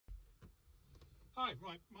Hi,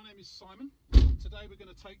 right, my name is Simon. Today we're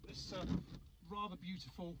going to take this rather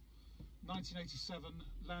beautiful 1987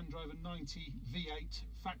 Land Rover 90 V8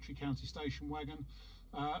 factory county station wagon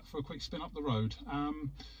for a quick spin up the road.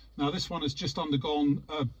 Now this one has just undergone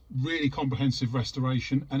a really comprehensive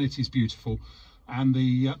restoration and it is beautiful, and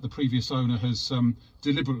the previous owner has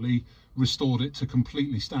deliberately restored it to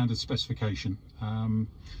completely standard specification,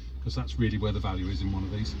 because that's really where the value is in one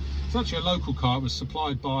of these. It's actually a local car. It was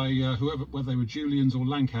supplied by whoever, whether they were Julians or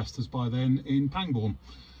Lancasters by then, in Pangbourne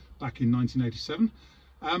back in 1987.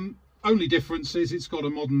 Only difference is it's got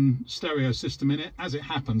a modern stereo system in it. As it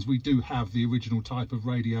happens, we do have the original type of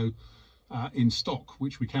radio in stock,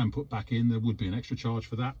 which we can put back in. There would be an extra charge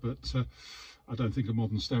for that, but I don't think a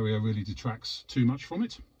modern stereo really detracts too much from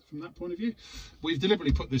it from that point of view. We've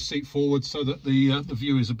deliberately put this seat forward so that the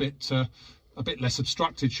view is a bit less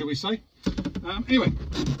obstructed, shall we say. Anyway,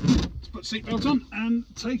 let's put seatbelt on and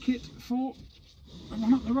take it for a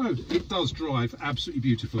run up the road. It does drive absolutely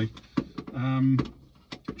beautifully.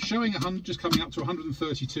 Showing just coming up to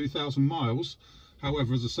 132,000 miles.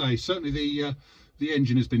 However, as I say, certainly the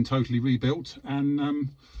engine has been totally rebuilt,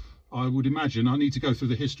 and I would imagine, I need to go through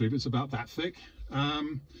the history, but it's about that thick.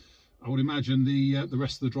 I would imagine the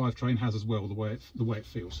rest of the drivetrain has as well, the way it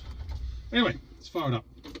feels. Anyway, let's fire it up.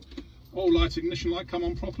 All light, ignition light come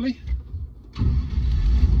on properly,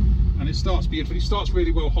 and it starts beautifully. It starts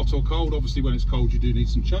really well, hot or cold. Obviously when it's cold you do need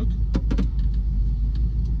some choke,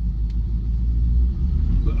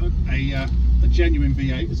 but a genuine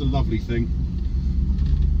V8 is a lovely thing.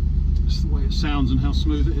 Just the way it sounds and how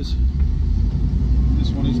smooth it is. This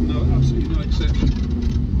one is absolutely no exception.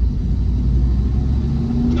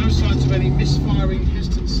 No signs of any misfiring,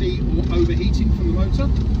 hesitancy or overheating from the motor.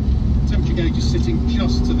 Temperature gauge is sitting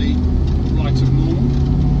just to the right of normal.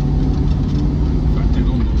 In fact, dead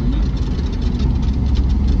on normal now.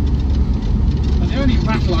 And the only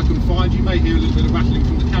rattle I can find, you may hear a little bit of rattling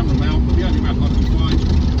from the camera mount, but the only rattle I can find,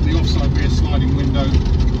 the offside rear sliding window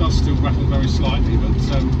does still rattle very slightly, but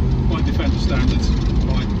by Defender standards,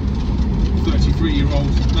 by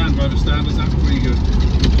 33-year-old Land Rover standards, that's pretty good.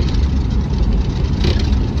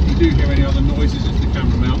 If you do hear any other noises, it's the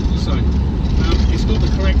camera mount, as I say. It's got the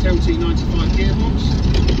correct LT95 gearbox.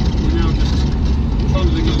 We're now just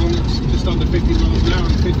trundling along at just under 50 miles an hour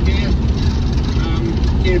in fifth gear.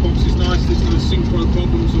 Gearbox is nice, there's no synchro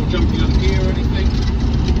problems or jumping out of gear or anything.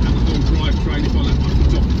 And the whole drivetrain, if I let my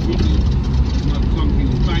foot off the throttle, there's no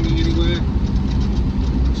clunking or banging anywhere.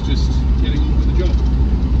 It's just getting on with the job.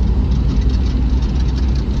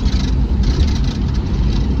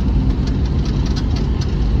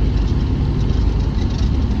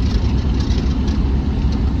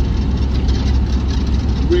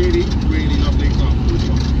 Really lovely example of this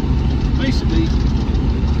one. Basically,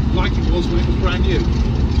 like it was when it was brand new.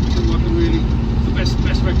 It's like a really, the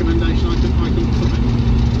best recommendation I can put on it.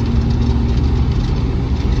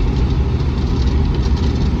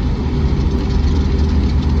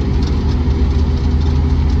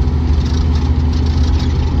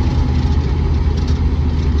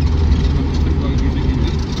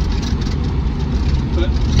 But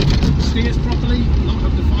steers properly, not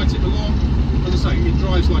having to fight it along. As I say, it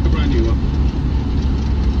drives like a brand new one.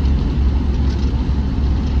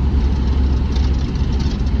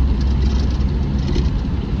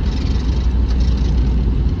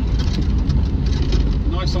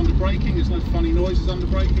 Nice under braking, there's no funny noises under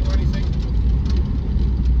braking or anything.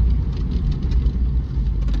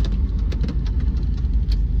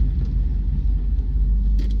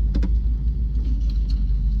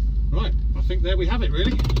 Right, I think there we have it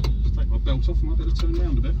really. Take my belt off, I might better turn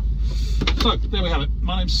around a bit. So there we have it.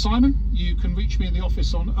 My name's Simon. You can reach me in the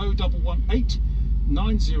office on 0118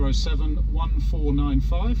 907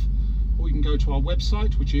 1495, or you can go to our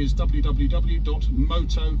website, which is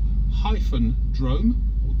www.moto-drome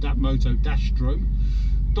or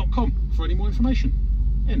moto-drome.com for any more information.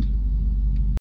 End.